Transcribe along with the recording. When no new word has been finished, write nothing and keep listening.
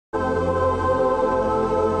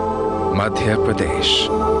Madhya Pradesh,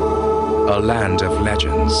 a land of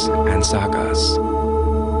legends and sagas.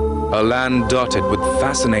 A land dotted with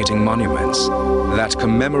fascinating monuments that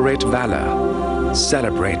commemorate valor,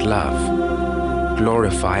 celebrate love,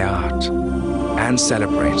 glorify art, and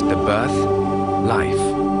celebrate the birth, life,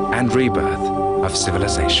 and rebirth of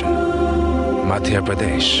civilization. Madhya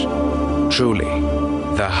Pradesh, truly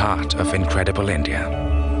the heart of incredible India.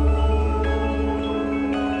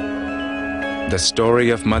 The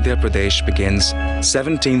story of Madhya Pradesh begins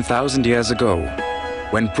 17,000 years ago,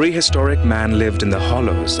 when prehistoric man lived in the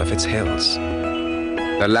hollows of its hills.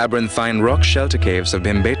 The labyrinthine rock shelter caves of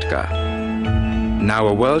Bhimbetka, now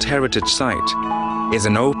a World Heritage Site, is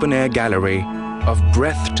an open-air gallery of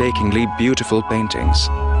breathtakingly beautiful paintings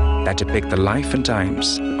that depict the life and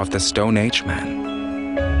times of the Stone Age man.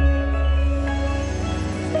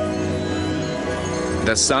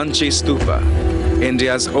 The Sanchi Stupa,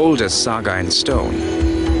 India's oldest saga in stone,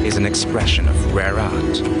 is an expression of rare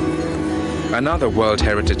art. Another World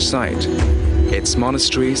Heritage Site, its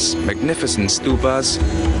monasteries, magnificent stupas,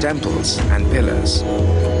 temples and pillars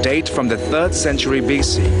date from the 3rd century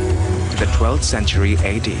BC to the 12th century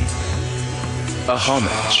AD. A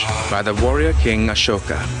homage by the warrior king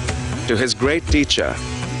Ashoka to his great teacher,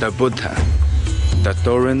 the Buddha. The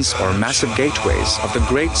torans or massive gateways of the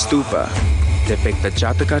great stupa depict the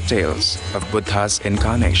Jataka tales of Buddha's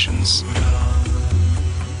incarnations.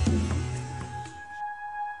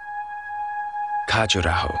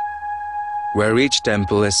 Khajuraho, where each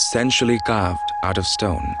temple is essentially carved out of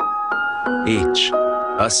stone, each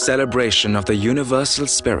a celebration of the universal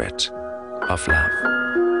spirit of love.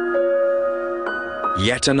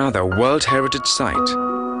 Yet another World Heritage Site,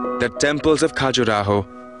 the temples of Khajuraho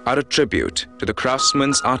are a tribute to the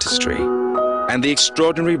craftsman's artistry and the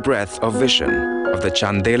extraordinary breadth of vision of the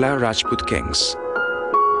Chandela Rajput kings,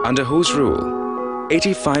 under whose rule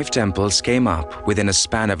 85 temples came up within a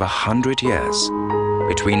span of 100 years,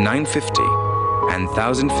 between 950 and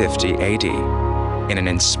 1050 AD, in an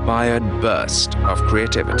inspired burst of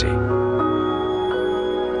creativity.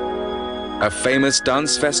 A famous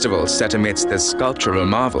dance festival set amidst this sculptural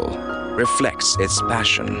marvel reflects its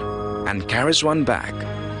passion and carries one back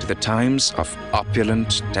to the times of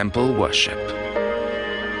opulent temple worship.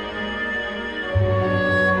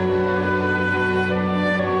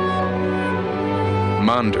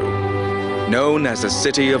 Mandu, known as the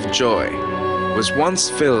City of Joy, was once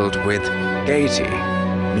filled with gaiety,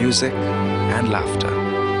 music, and laughter.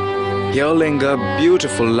 Here linger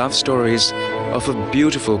beautiful love stories of a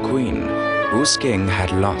beautiful queen whose king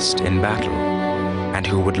had lost in battle and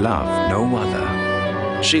who would love no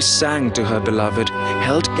other. She sang to her beloved,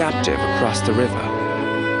 held captive across the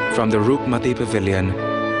river. From the Rupmati pavilion,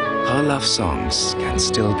 her love songs can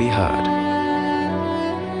still be heard.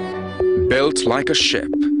 Built like a ship,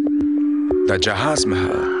 the Jahaz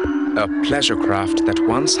Mahal, a pleasure craft that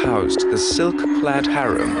once housed the silk-clad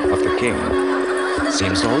harem of the king,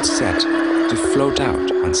 seems all set to float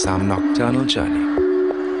out on some nocturnal journey.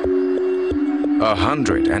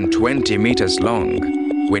 120 meters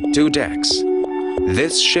long, with 2 decks,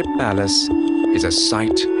 this ship palace is a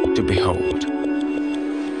sight to behold.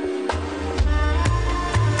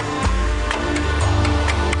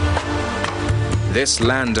 This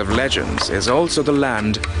land of legends is also the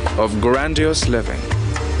land of grandiose living.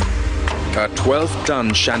 A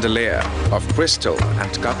 12-ton chandelier of crystal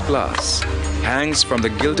and cut glass hangs from the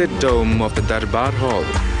gilded dome of the Darbar Hall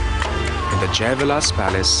in the Jaivilas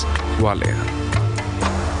Palace, Gwalior.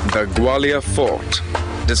 The Gwalior Fort,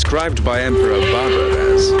 described by Emperor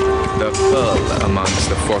Babur as the pearl amongst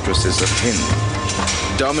the fortresses of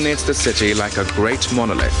Hind, dominates the city like a great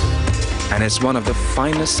monolith and is one of the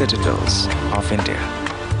finest citadels of India.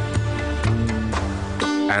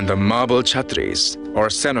 And the marble chhatris, or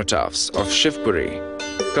cenotaphs of Shivpuri,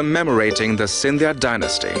 commemorating the Scindia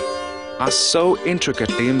dynasty, are so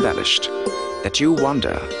intricately embellished that you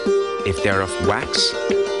wonder if they're of wax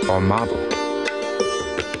or marble.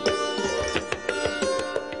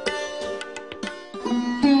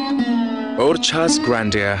 Orcha's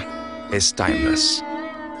grandeur is timeless.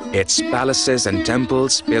 Its palaces and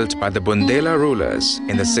temples, built by the Bundela rulers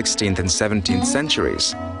in the 16th and 17th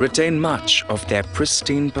centuries, retain much of their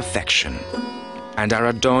pristine perfection and are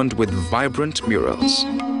adorned with vibrant murals.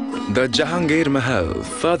 The Jahangir Mahal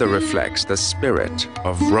further reflects the spirit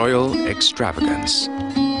of royal extravagance.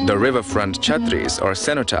 The riverfront chhatris or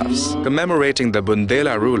cenotaphs commemorating the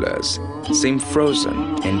Bundela rulers seem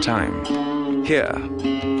frozen in time. Here,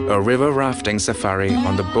 a river rafting safari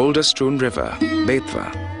on the boulder-strewn river,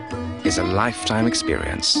 Betwa, is a lifetime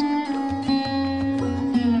experience.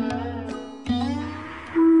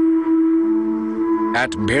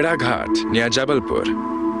 At Bhedaghat near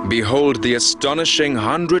Jabalpur, behold the astonishing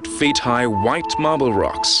 100-feet-high white marble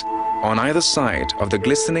rocks on either side of the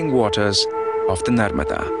glistening waters of the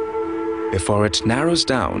Narmada, before it narrows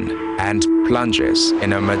down and plunges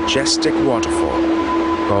in a majestic waterfall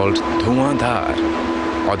called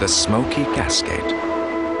Dhuandhar, or the Smoky Cascade.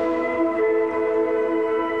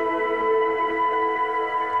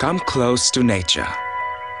 Come close to nature.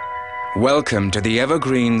 Welcome to the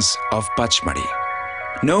evergreens of Pachmadi.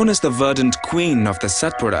 Known as the verdant queen of the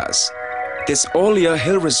Satpuras, this all-year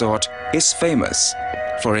hill resort is famous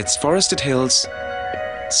for its forested hills,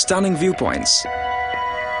 stunning viewpoints,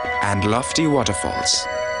 and lofty waterfalls.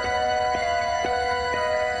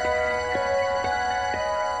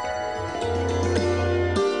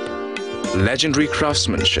 Legendary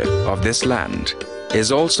craftsmanship of this land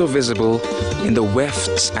is also visible in the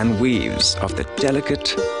wefts and weaves of the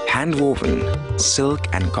delicate, hand-woven silk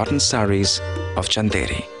and cotton saris of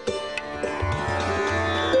Chanderi.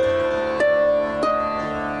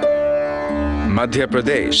 Madhya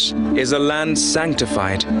Pradesh is a land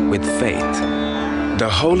sanctified with faith. The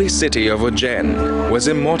holy city of Ujjain was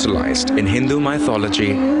immortalized in Hindu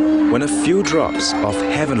mythology when a few drops of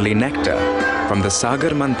heavenly nectar from the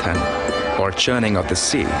Sagar Manthan, or churning of the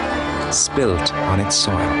sea, spilt on its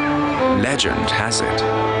soil. Legend has it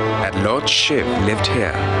that Lord Shiv lived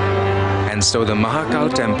here, and so the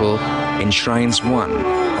Mahakal temple enshrines one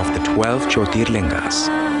of the 12 Jyotirlingas.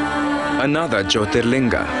 Another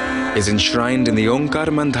Jyotirlinga is enshrined in the Onkar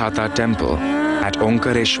Mandhata temple at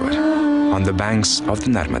Onkareshwar on the banks of the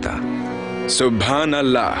Narmada.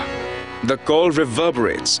 Subhanallah, the call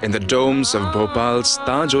reverberates in the domes of Bhopal's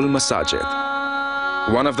Tajul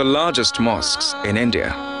Masajid, one of the largest mosques in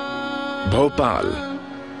India. Bhopal,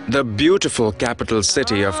 the beautiful capital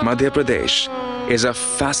city of Madhya Pradesh, is a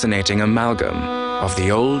fascinating amalgam of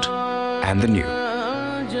the old and the new.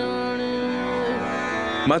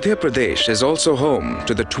 Madhya Pradesh is also home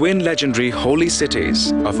to the twin legendary holy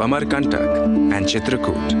cities of Amarkantak and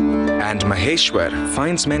Chitrakoot, and Maheshwar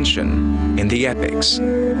finds mention in the epics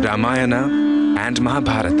Ramayana and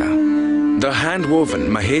Mahabharata. The hand-woven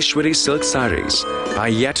Maheshwari silk saris are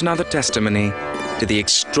yet another testimony to the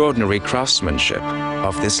extraordinary craftsmanship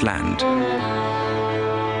of this land.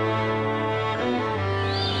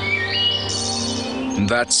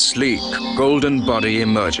 That sleek, golden body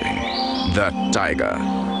emerging, the tiger.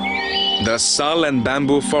 The sal and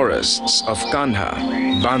bamboo forests of Kanha,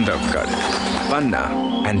 Bandhavgarh,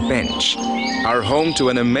 Panna and Pench are home to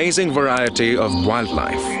an amazing variety of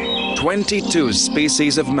wildlife. 22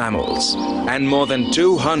 species of mammals and more than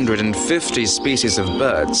 250 species of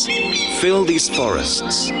birds fill these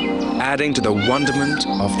forests, adding to the wonderment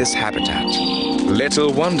of this habitat.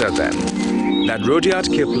 Little wonder then that Rudyard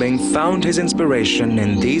Kipling found his inspiration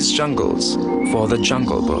in these jungles for the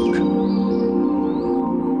Jungle Book.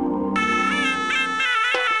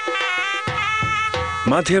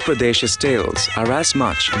 Madhya Pradesh's tales are as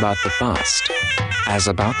much about the past as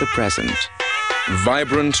about the present.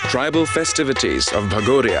 Vibrant tribal festivities of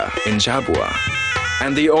Bhagoria in Jhabua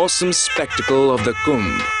and the awesome spectacle of the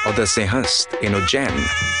Kumbh or the Sinhast in Ujjain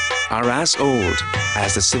are as old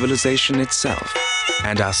as the civilization itself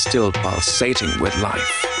and are still pulsating with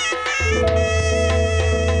life.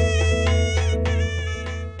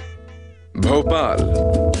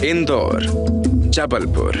 Bhopal, Indore,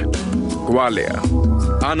 Jabalpur,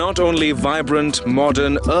 Gwalior are not only vibrant,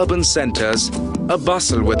 modern urban centers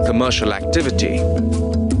abustle with commercial activity,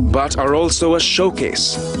 but are also a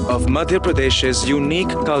showcase of Madhya Pradesh's unique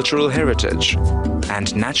cultural heritage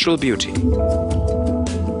and natural beauty.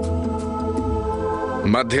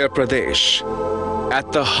 Madhya Pradesh,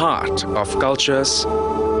 at the heart of cultures,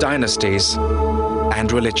 dynasties,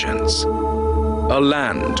 and religions. A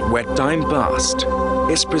land where time past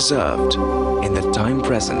is preserved in the time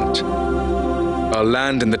present. A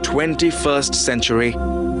land in the 21st century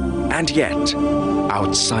and yet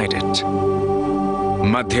outside it.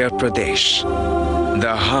 Madhya Pradesh,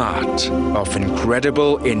 the heart of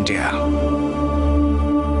incredible India.